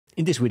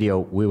In this video,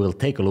 we will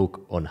take a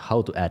look on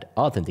how to add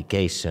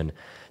authentication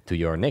to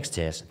your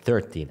Next.js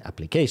 13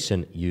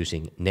 application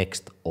using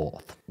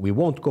NextAuth. We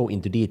won't go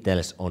into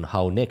details on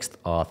how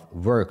NextAuth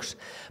works,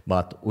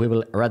 but we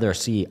will rather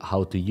see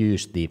how to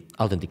use the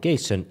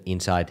authentication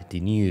inside the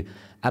new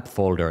app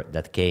folder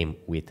that came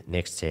with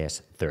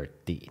Next.js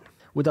 13.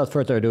 Without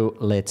further ado,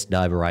 let's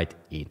dive right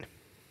in.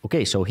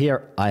 Okay, so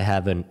here I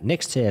have a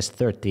Next.js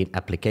 13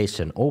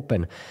 application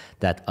open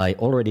that I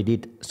already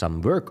did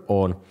some work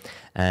on,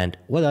 and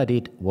what I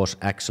did was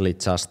actually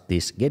just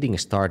this getting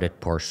started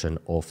portion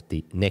of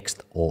the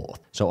NextAuth.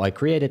 So I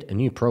created a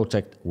new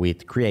project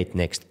with create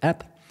next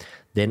app,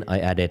 then I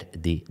added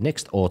the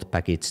NextAuth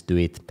package to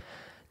it,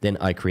 then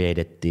I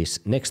created this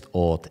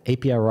NextAuth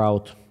API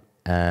route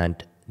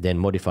and then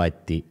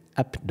modified the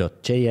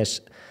app.js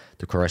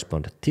to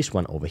correspond to this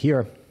one over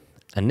here.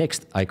 And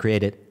next I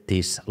created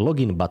this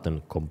login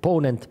button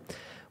component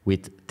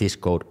with this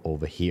code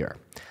over here.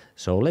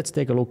 So let's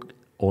take a look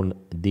on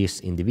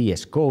this in the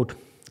VS Code.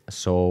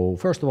 So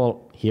first of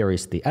all, here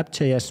is the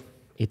app.js.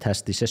 It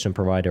has the session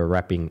provider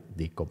wrapping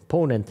the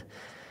component,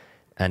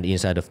 and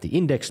inside of the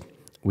index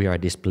we are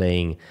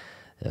displaying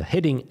a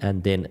heading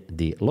and then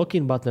the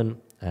login button,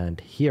 and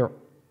here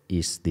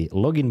is the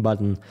login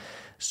button.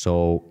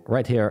 So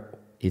right here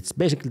it's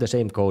basically the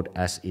same code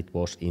as it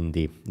was in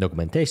the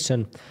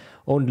documentation.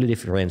 Only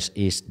difference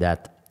is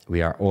that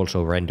we are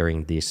also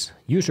rendering this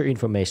user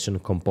information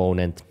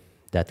component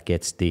that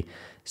gets the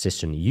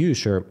session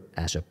user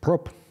as a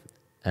prop,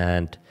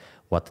 and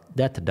what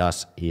that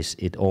does is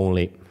it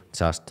only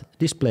just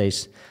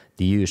displays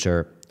the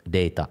user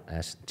data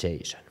as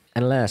JSON.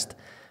 And last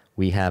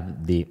we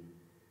have the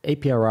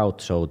API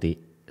route, so the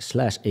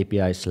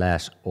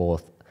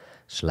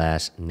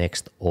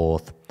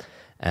 /API/auth/NextAuth,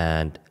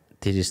 and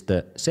this is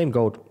the same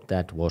code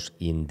that was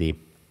in the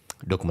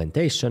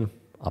documentation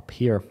up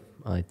here,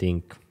 I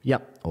think. Yeah,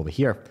 over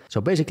here.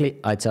 So basically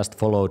I just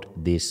followed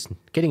this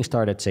getting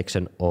started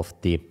section of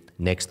the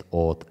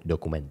NextAuth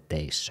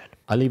documentation.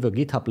 I'll leave a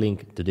GitHub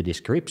link to the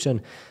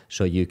description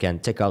so you can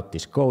check out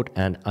this code,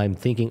 and I'm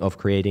thinking of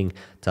creating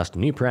just a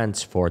new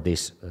branch for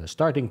this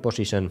starting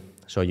position,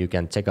 so you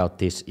can check out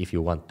this if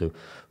you want to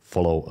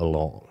follow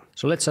along.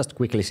 So let's just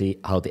quickly see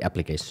how the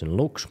application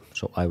looks.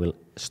 So I will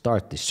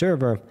start the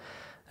server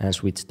and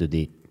switch to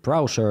the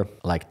browser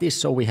like this.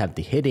 So we have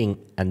the heading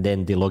and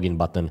then the login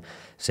button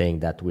saying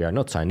that we are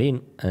not signed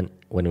in, and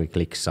when we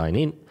click sign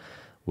in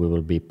we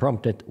will be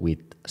prompted with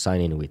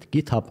sign in with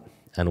GitHub,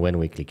 and when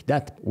we click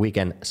that we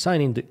can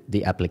sign into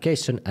the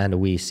application and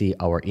we see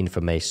our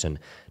information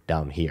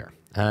down here,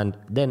 and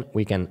then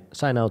we can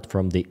sign out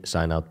from the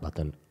sign out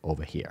button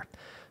over here.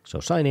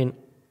 So sign in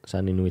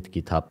with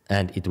GitHub,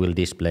 and it will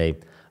display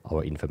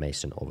our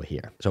information over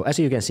here. So as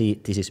you can see,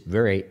 this is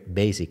very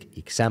basic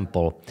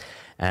example,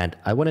 and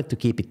I wanted to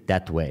keep it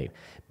that way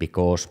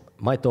because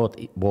my thought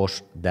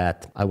was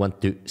that I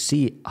want to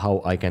see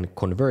how I can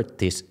convert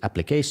this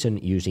application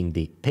using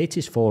the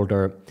pages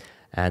folder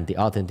and the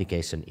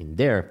authentication in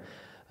there,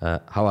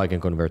 how I can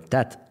convert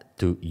that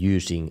to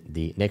using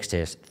the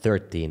Next.js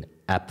 13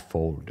 app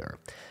folder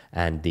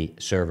and the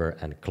server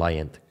and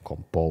client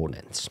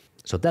components.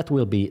 So that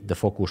will be the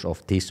focus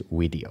of this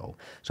video.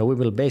 So we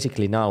will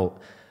basically now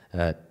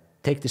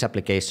take this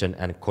application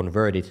and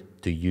convert it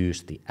to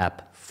use the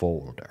app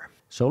folder.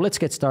 So let's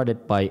get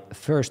started by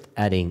first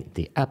adding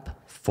the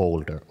app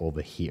folder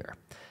over here.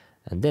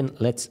 And then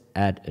let's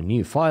add a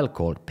new file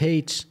called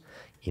page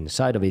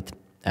inside of it.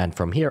 And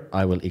from here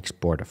I will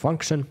export a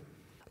function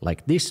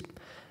like this.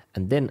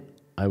 And then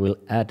I will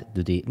add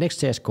to the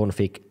Next.js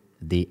config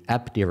the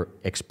appdir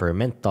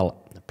experimental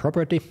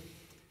property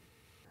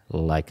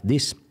like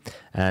this.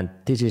 And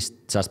this is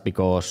just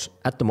because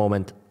at the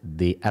moment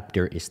the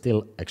appdir is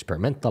still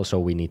experimental, so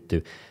we need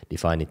to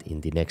define it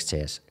in the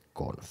Next.js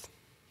conf.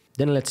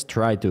 Then let's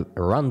try to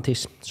run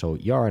this. So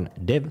yarn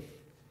dev,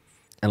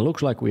 and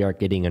looks like we are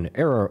getting an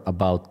error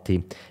about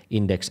the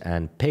index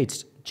and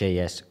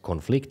page.js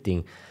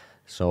conflicting.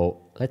 So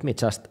let me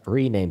just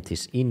rename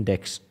this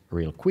index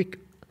real quick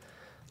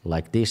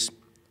like this,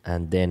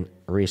 and then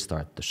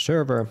restart the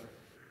server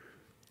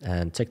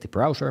and check the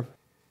browser.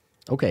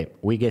 Okay,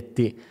 we get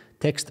the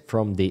text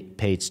from the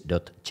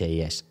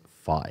page.js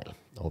file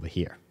over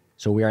here.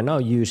 So we are now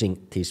using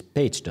this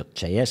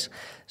page.js.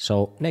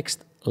 So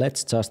next,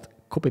 let's just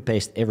copy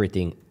paste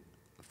everything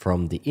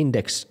from the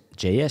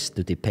index.js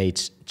to the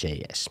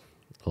page.js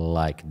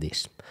like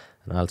this.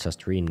 And I'll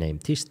just rename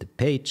this to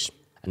page.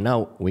 And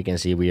now we can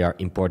see we are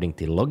importing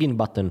the login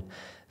button.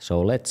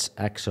 So let's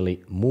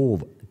actually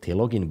move the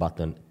login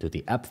button to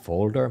the app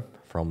folder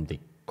from the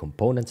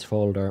components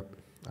folder.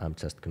 I'm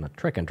just gonna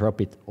drag and drop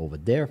it over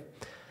there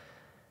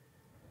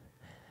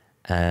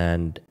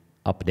and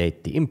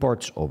update the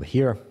imports over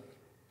here.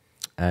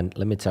 And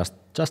let me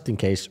just in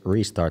case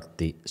restart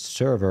the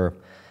server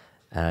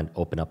and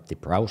open up the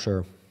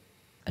browser.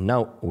 And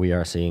now we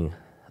are seeing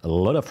a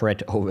lot of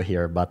red over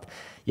here, but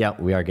yeah,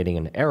 we are getting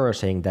an error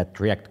saying that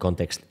React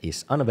context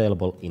is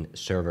unavailable in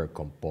server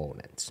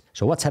components.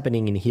 So what's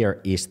happening in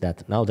here is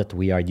that now that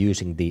we are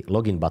using the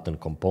login button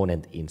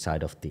component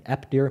inside of the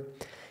app dir,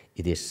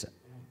 it is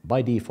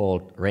by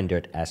default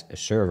rendered as a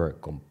server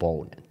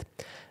component.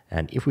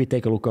 And if we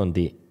take a look on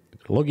the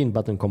login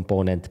button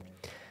component,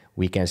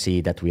 we can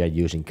see that we are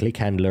using click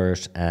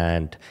handlers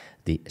and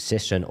the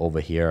session over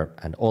here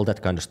and all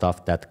that kind of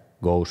stuff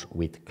that goes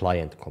with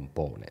client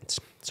components.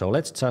 So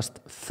let's just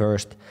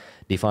first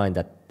define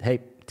that,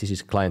 hey, this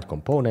is client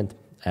component,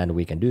 and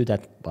we can do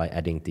that by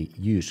adding the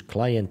use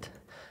client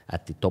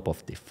at the top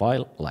of the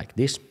file like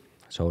this.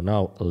 So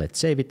now let's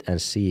save it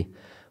and see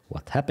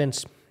what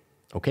happens.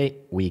 Okay,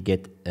 we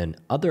get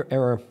another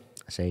error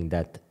saying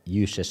that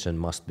use session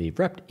must be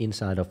wrapped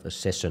inside of a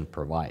session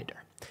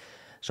provider.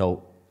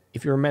 So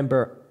if you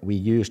remember, we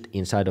used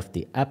inside of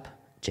the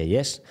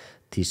app.js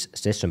this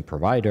session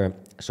provider.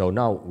 So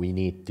now we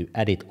need to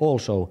add it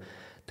also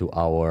to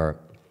our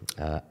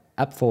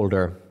app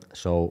folder.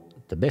 So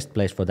the best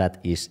place for that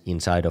is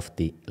inside of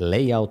the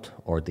layout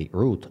or the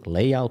root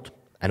layout.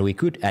 And we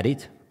could add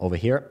it over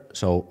here.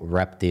 So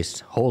wrap this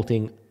whole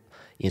thing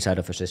inside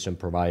of a session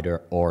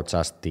provider or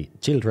just the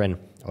children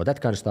or that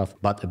kind of stuff.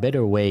 But a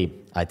better way,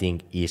 I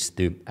think, is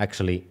to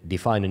actually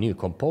define a new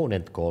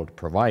component called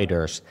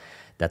providers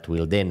that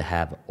will then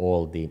have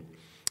all the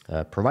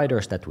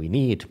providers that we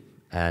need,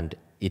 and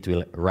it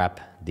will wrap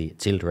the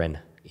children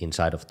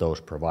inside of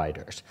those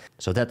providers.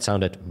 So that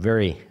sounded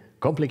very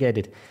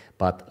complicated,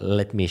 but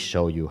let me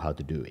show you how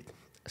to do it.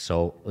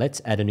 So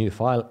let's add a new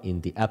file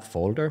in the app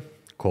folder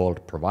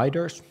called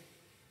providers.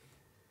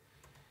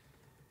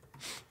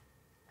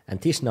 And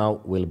this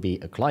now will be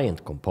a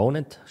client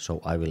component.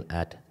 So I will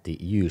add the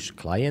use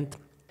client,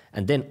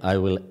 and then I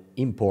will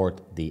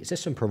import the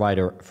session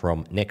provider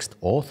from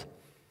NextAuth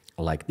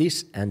like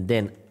this, and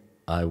then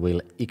I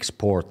will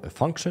export a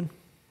function,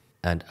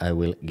 and I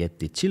will get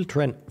the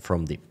children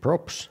from the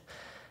props,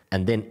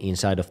 and then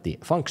inside of the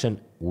function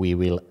we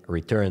will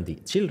return the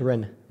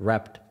children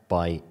wrapped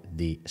by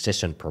the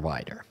session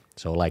provider.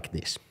 So like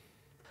this.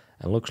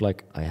 And looks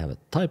like I have a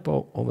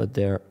typo over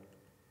there,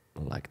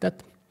 like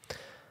that.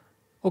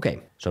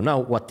 Okay, so now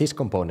what this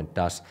component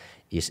does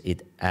is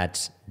it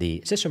adds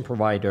the session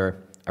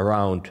provider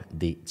around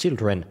the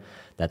children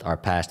that are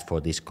passed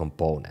for this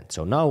component.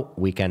 So now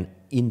we can,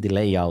 in the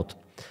layout,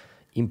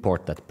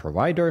 import that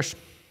providers,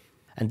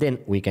 and then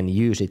we can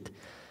use it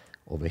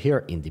over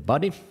here in the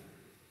body,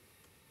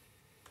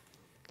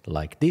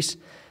 like this,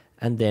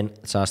 and then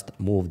just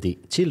move the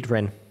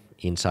children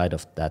inside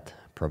of that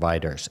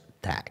providers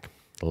tag,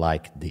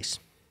 like this.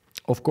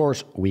 Of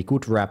course, we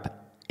could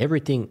wrap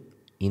everything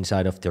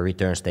inside of the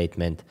return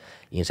statement,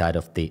 inside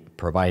of the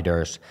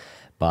providers,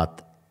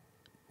 but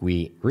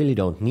we really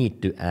don't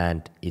need to,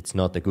 and it's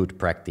not a good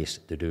practice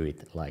to do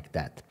it like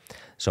that.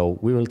 So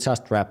we will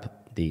just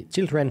wrap the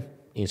children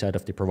inside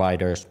of the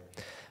providers,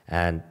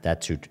 and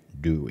that should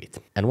do it.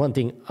 And one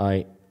thing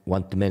I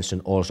want to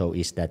mention also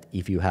is that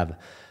if you have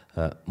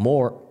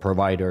more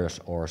providers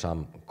or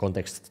some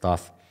context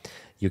stuff,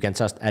 you can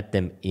just add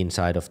them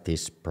inside of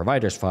this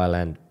providers file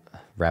and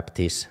wrap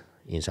this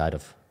inside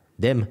of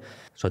them.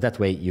 So that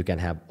way you can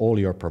have all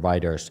your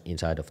providers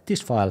inside of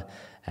this file,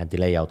 and the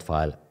layout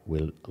file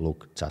will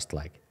look just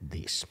like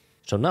this.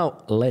 So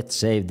now let's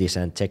save this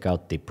and check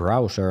out the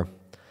browser,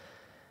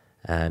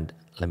 and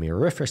let me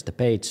refresh the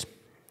page,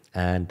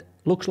 and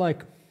looks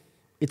like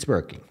it's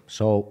working.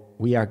 So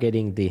we are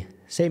getting the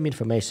same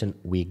information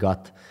we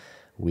got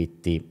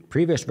with the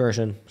previous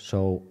version.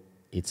 So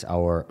it's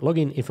our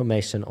login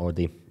information or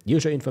the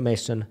user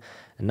information.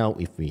 And now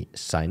if we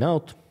sign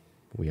out,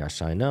 we are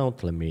signed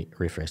out. Let me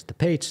refresh the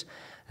page.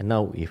 And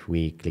now if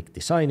we click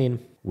the sign in,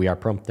 we are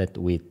prompted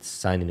with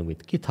sign in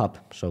with GitHub.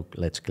 So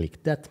let's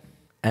click that.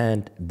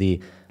 And the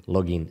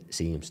login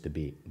seems to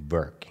be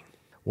working.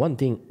 One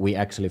thing we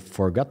actually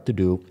forgot to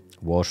do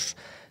was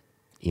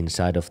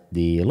inside of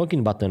the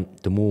login button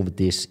to move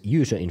this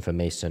user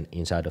information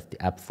inside of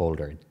the app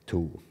folder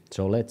too.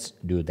 So let's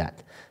do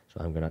that.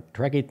 So I'm gonna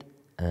drag it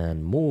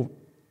and move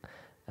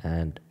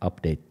and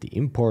update the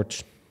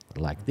imports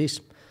like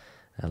this.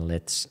 And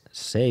let's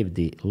save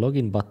the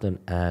login button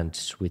and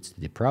switch to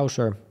the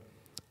browser.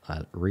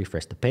 I'll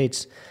refresh the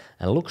page,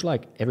 and it looks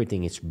like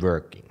everything is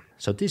working.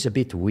 So this is a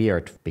bit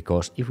weird,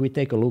 because if we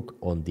take a look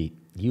on the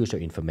user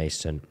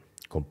information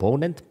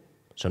component,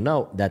 so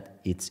now that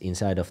it's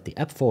inside of the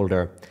app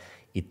folder,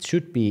 it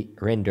should be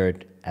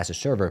rendered as a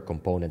server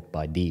component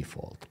by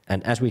default.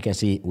 And as we can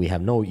see, we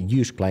have no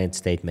use client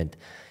statement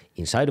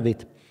inside of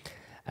it,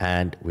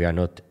 and we are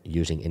not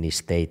using any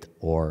state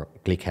or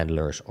click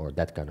handlers or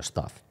that kind of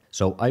stuff.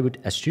 So I would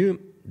assume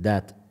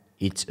that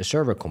it's a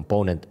server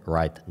component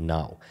right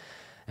now.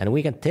 And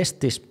we can test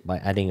this by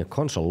adding a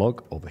console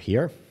log over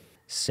here,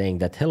 saying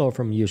that hello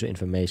from user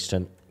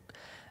information,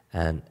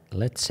 and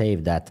let's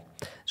save that.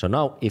 So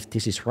now if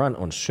this is run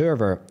on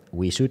server,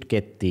 we should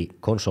get the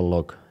console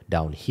log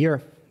down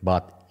here,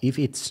 but if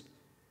it's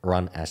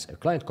run as a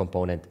client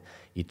component,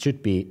 it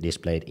should be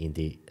displayed in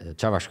the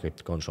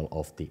JavaScript console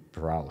of the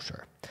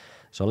browser.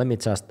 So let me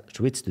just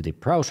switch to the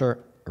browser,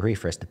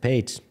 refresh the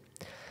page,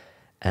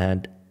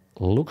 and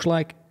looks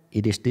like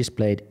it is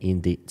displayed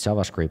in the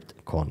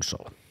JavaScript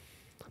console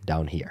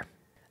down here.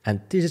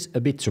 And this is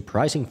a bit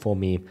surprising for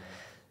me.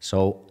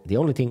 So the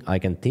only thing I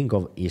can think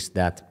of is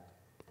that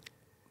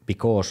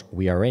because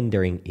we are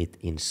rendering it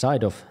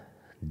inside of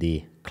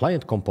the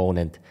client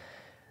component,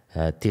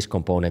 this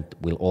component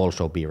will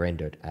also be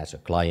rendered as a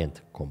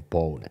client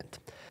component.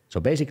 So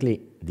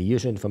basically, the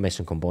user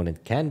information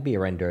component can be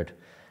rendered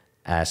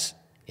as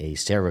a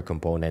server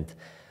component,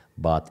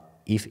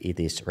 but if it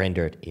is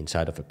rendered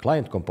inside of a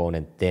client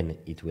component, then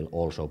it will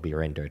also be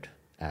rendered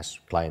as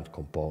client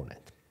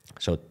component.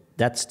 So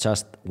that's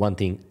just one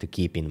thing to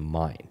keep in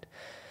mind.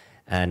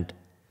 And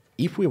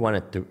if we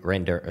wanted to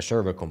render a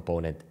server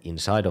component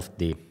inside of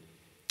the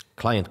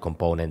client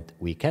component,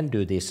 we can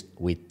do this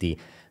with the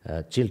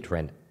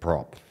children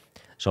prop.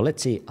 So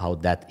let's see how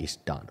that is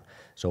done.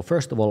 So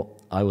first of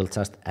all, I will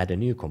just add a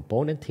new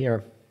component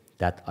here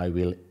that I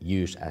will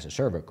use as a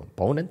server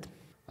component.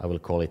 I will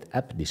call it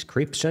app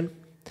description.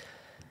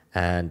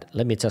 And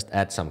let me just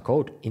add some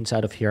code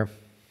inside of here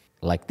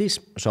like this.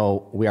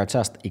 So we are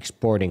just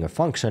exporting a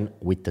function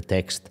with the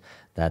text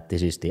that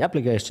this is the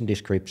application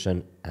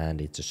description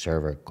and it's a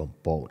server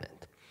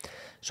component.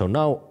 So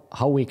now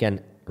how we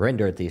can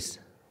render this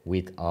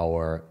with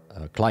our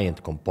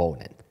client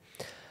component?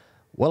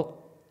 Well,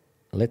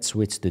 let's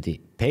switch to the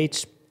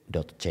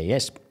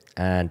page.js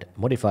and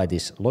modify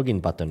this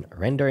login button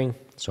rendering.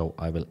 So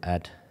I will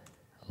add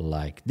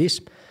like this.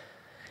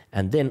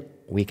 And then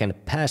we can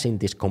pass in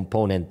this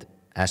component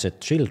as a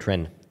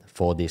children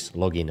for this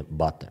login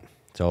button.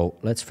 So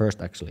let's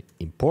first actually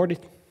import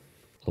it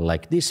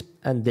like this,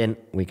 and then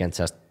we can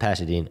just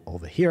pass it in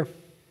over here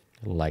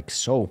like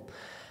so.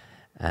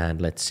 And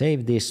let's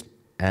save this.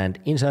 And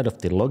inside of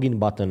the login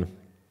button,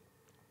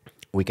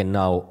 we can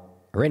now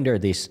render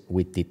this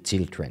with the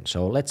children.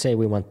 So let's say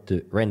we want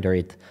to render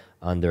it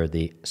under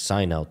the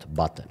sign out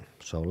button.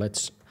 So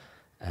let's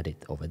add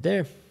it over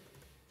there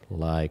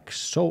like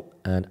so.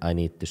 And I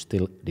need to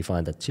still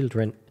define the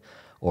children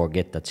or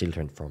get the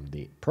children from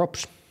the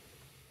props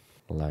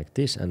like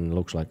this. And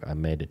looks like I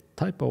made a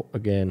typo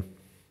again.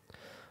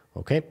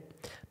 Okay,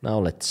 now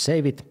let's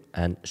save it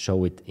and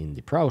show it in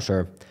the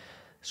browser.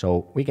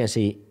 So we can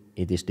see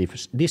it is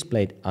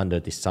displayed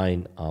under the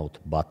sign out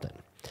button.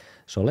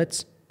 So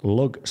let's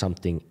log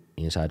something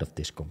inside of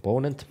this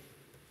component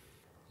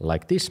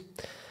like this.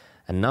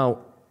 And now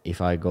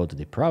if I go to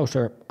the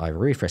browser, I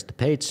refresh the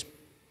page,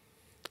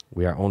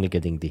 we are only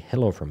getting the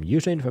hello from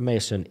user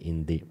information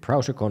in the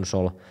browser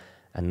console.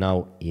 And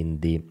now in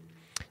the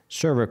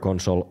server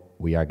console,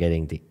 we are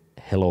getting the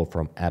hello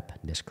from app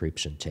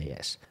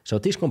description.js. So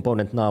this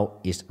component now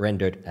is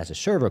rendered as a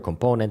server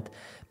component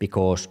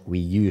because we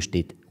used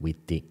it with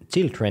the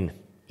children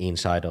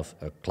inside of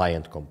a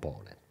client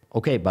component.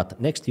 Okay, but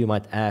next you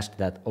might ask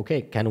that,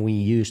 okay, can we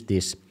use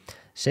this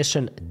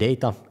session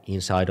data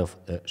inside of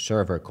a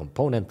server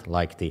component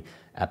like the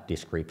app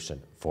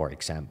description, for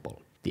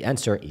example? The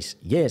answer is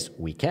yes,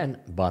 we can,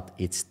 but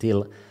it's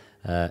still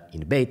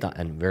in beta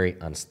and very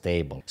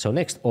unstable. So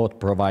NextAuth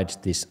provides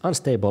this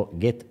unstable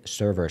get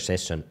server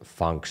session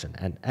function.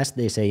 And as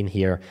they say in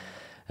here,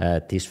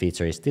 this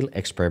feature is still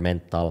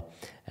experimental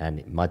and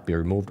it might be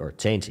removed or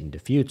changed in the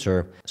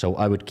future. So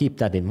I would keep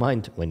that in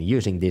mind when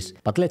using this.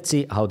 But let's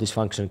see how this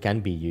function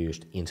can be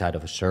used inside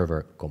of a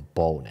server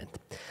component.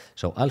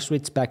 So I'll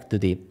switch back to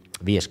the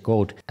VS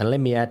Code and let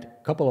me add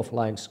a couple of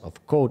lines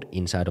of code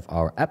inside of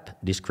our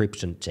app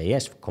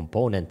description.js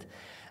component,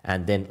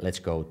 and then let's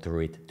go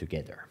through it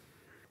together.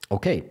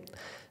 Okay,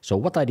 so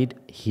what I did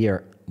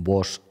here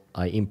was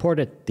I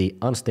imported the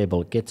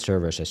unstable get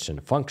server session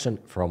function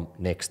from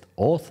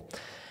NextAuth,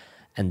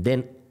 and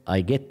then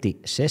I get the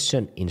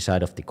session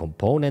inside of the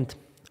component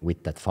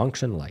with that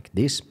function like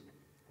this.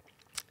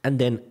 And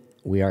then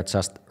we are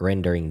just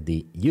rendering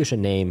the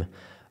username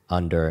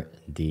under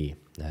the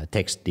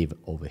text div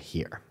over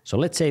here. So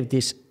let's save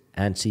this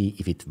and see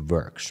if it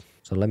works.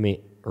 So let me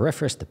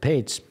refresh the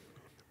page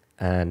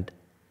and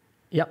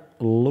yeah,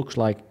 looks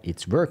like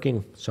it's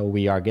working. So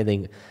we are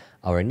getting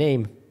our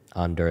name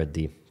under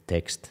the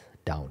text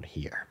down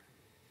here.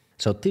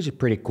 So this is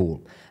pretty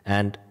cool.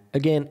 And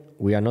again,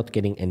 we are not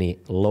getting any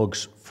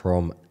logs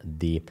from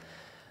the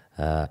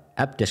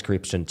app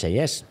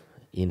description.js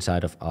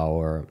inside of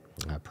our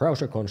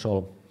browser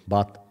console,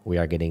 but we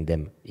are getting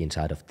them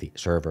inside of the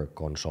server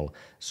console.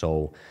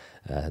 So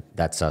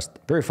that just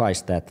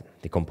verifies that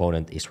the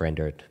component is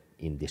rendered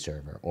in the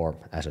server or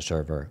as a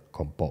server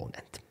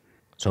component.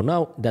 So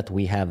now that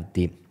we have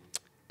the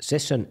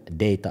session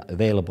data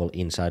available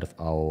inside of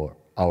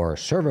our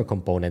server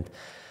component,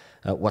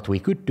 what we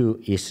could do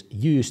is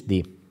use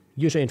the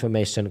user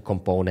information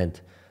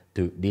component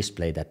to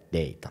display that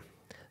data.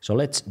 So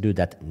let's do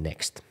that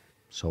next.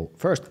 So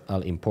first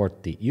I'll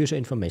import the user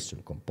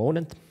information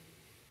component,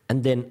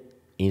 and then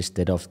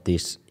instead of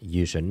this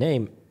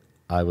username,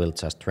 I will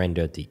just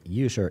render the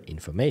user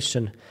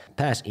information,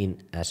 pass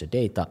in as a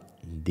data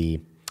the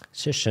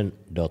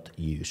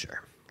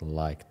session.user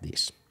like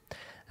this.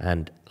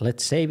 And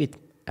let's save it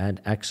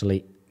and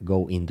actually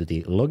go into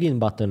the login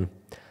button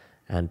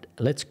and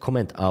let's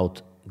comment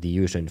out the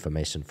user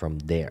information from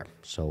there.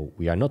 So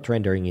we are not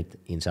rendering it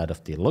inside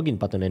of the login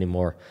button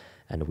anymore,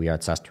 and we are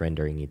just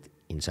rendering it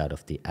inside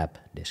of the app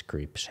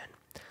description.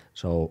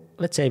 So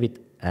let's save it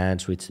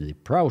and switch to the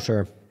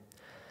browser.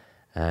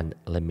 And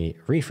let me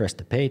refresh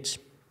the page.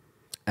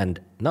 And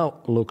now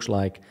looks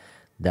like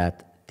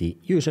that the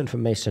user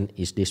information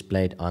is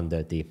displayed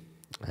under the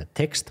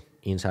text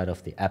inside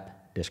of the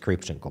app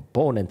description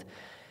component.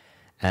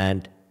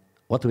 And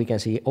what we can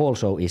see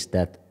also is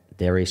that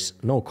there is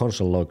no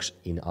console logs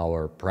in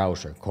our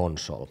browser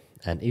console.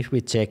 And if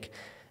we check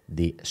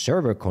the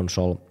server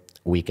console,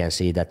 we can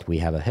see that we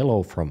have a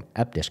hello from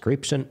app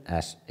description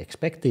as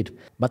expected,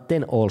 but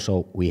then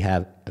also we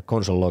have a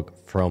console log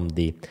from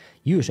the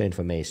user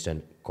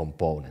information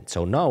component.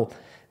 So now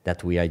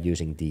that we are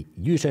using the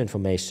user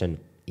information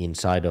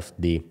inside of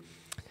the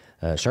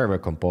server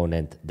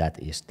component,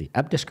 that is the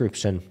app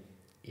description,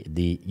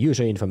 the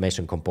user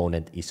information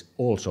component is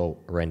also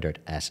rendered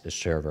as a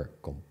server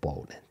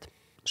component.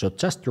 So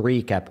just to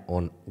recap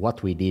on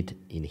what we did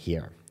in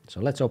here. So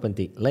let's open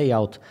the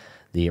layout,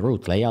 the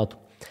root layout.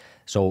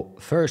 So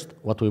first,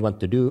 what we want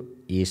to do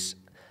is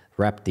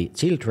wrap the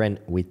children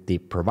with the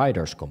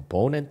providers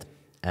component,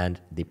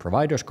 and the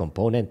providers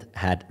component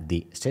had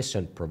the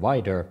session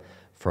provider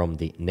from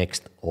the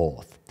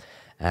NextAuth.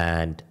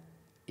 And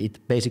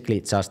it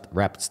basically just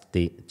wraps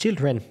the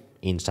children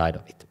inside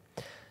of it.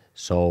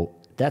 So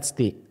that's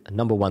the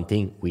number one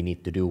thing we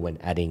need to do when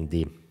adding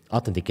the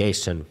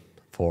authentication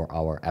for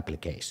our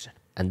application.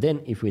 And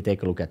then if we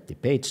take a look at the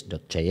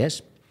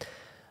page.js,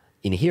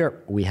 in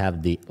here we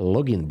have the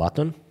login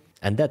button,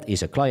 and that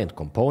is a client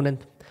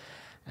component.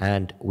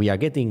 And we are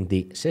getting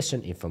the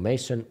session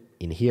information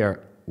in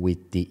here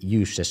with the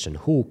use session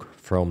hook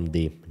from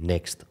the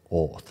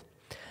NextAuth.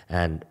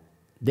 And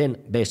then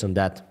based on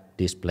that,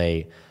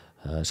 display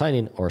sign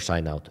in or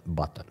sign out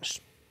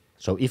buttons.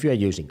 So if you are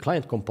using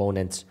client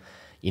components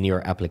in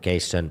your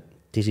application,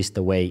 this is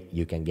the way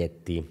you can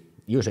get the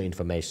user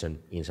information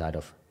inside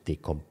of the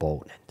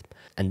component.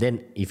 And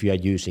then if you are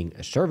using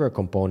a server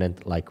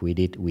component like we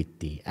did with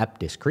the app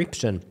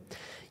description,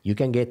 you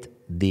can get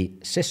the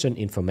session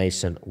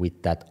information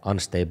with that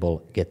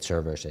unstable get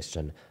server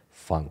session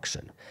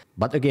function.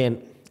 But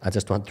again, I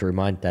just want to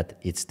remind that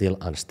it's still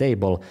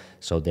unstable,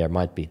 so there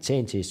might be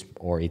changes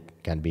or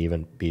it can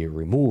even be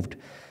removed.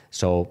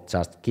 So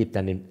just keep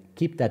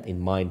that in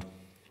mind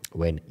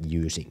when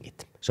using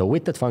it. So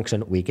with that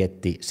function, we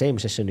get the same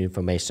session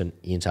information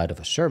inside of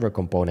a server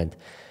component,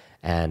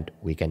 and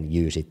we can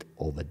use it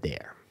over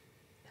there.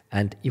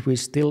 And if we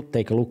still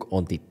take a look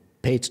on the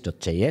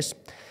page.js,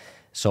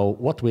 so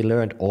what we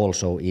learned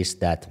also is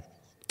that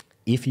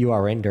if you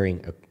are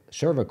rendering a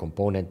server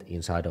component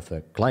inside of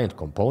a client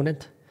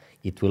component,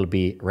 it will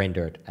be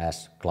rendered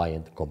as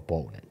client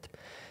component.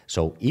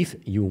 So if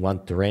you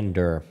want to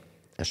render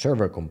a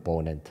server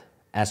component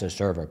as a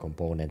server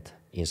component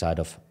inside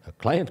of a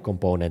client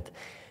component,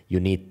 you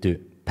need to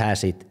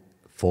pass it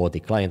for the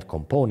client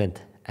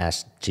component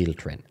as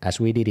children, as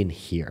we did in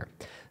here.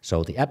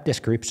 So the app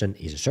description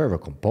is a server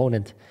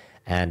component,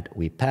 and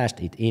we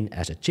passed it in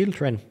as a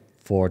children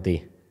for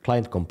the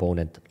client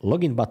component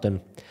login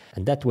button,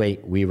 and that way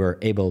we were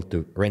able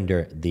to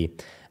render the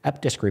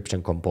app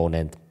description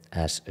component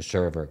as a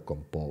server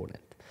component.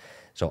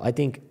 So I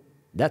think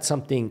that's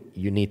something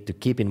you need to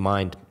keep in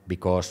mind,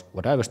 because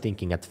what I was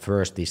thinking at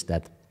first is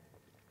that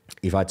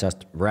if I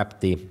just wrap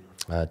the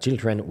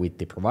children with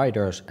the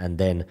providers and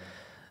then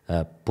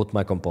put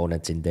my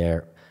components in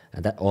there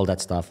and all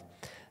that stuff,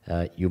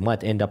 you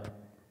might end up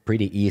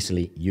pretty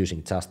easily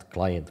using just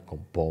client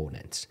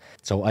components.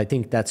 So I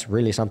think that's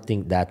really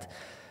something that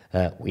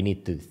we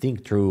need to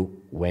think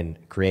through when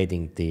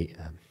creating the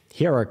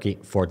hierarchy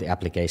for the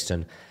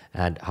application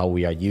and how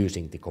we are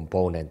using the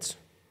components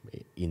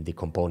in the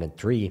component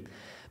tree,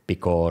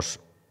 because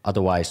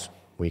otherwise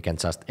we can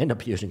just end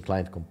up using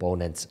client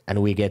components and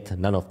we get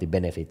none of the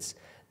benefits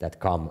that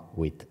come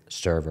with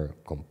server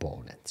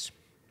components.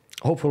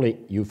 Hopefully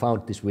you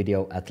found this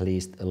video at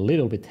least a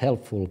little bit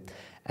helpful,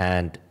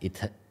 and it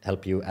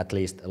helped you at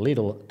least a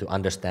little to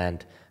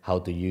understand how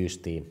to use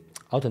the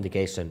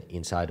authentication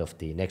inside of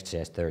the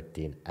Next.js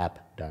 13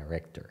 app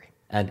directory.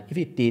 And if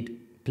it did,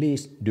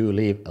 please do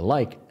leave a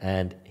like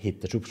and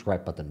hit the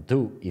subscribe button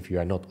too if you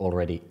are not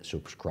already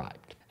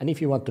subscribed. And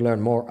if you want to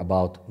learn more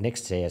about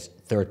Next.js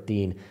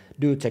 13,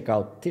 do check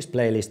out this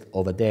playlist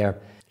over there.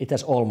 It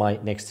has all my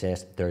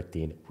Next.js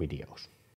 13 videos.